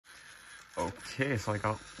Okay, so I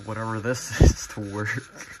got whatever this is to work.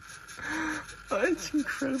 It's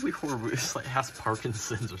incredibly horrible. It's like has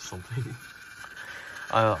Parkinson's or something.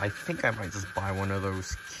 I think I might just buy one of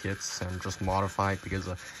those kits and just modify it because,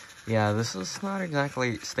 yeah, this is not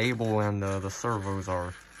exactly stable and the servos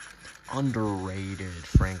are underrated,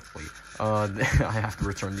 frankly. I have to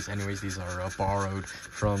return these anyways. These are borrowed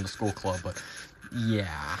from the school club, but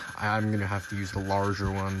yeah, I'm gonna have to use the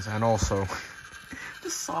larger ones. And also,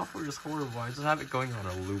 this software is horrible. I just have it going on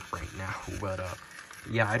a loop right now, but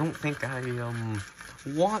yeah, I don't think I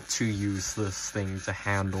want to use this thing to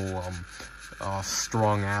handle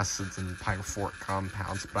strong acids and pyrophoric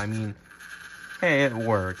compounds. But I mean, hey, it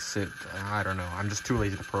works. I don't know. I'm just too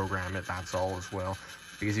lazy to program it. That's all as well.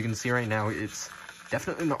 Because you can see right now, it's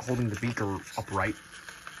definitely not holding the beaker upright.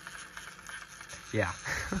 Yeah.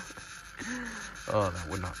 Oh, that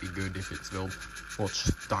would not be good if it spilled. Well, it's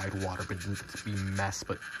just dyed water, but it didn't be a mess.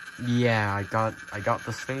 But yeah, I got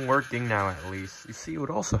this thing working now at least. You see, it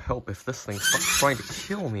would also help if this thing stopped trying to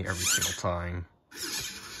kill me every single time.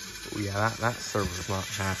 Oh yeah, that server's not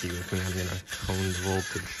happy with me. I'm gonna tone the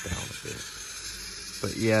voltage down a bit.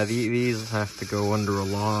 But yeah, these have to go under a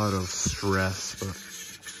lot of stress, but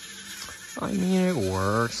I mean, it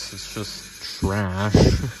works. It's just trash.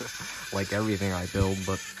 Like everything I build,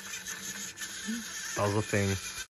 but does a thing.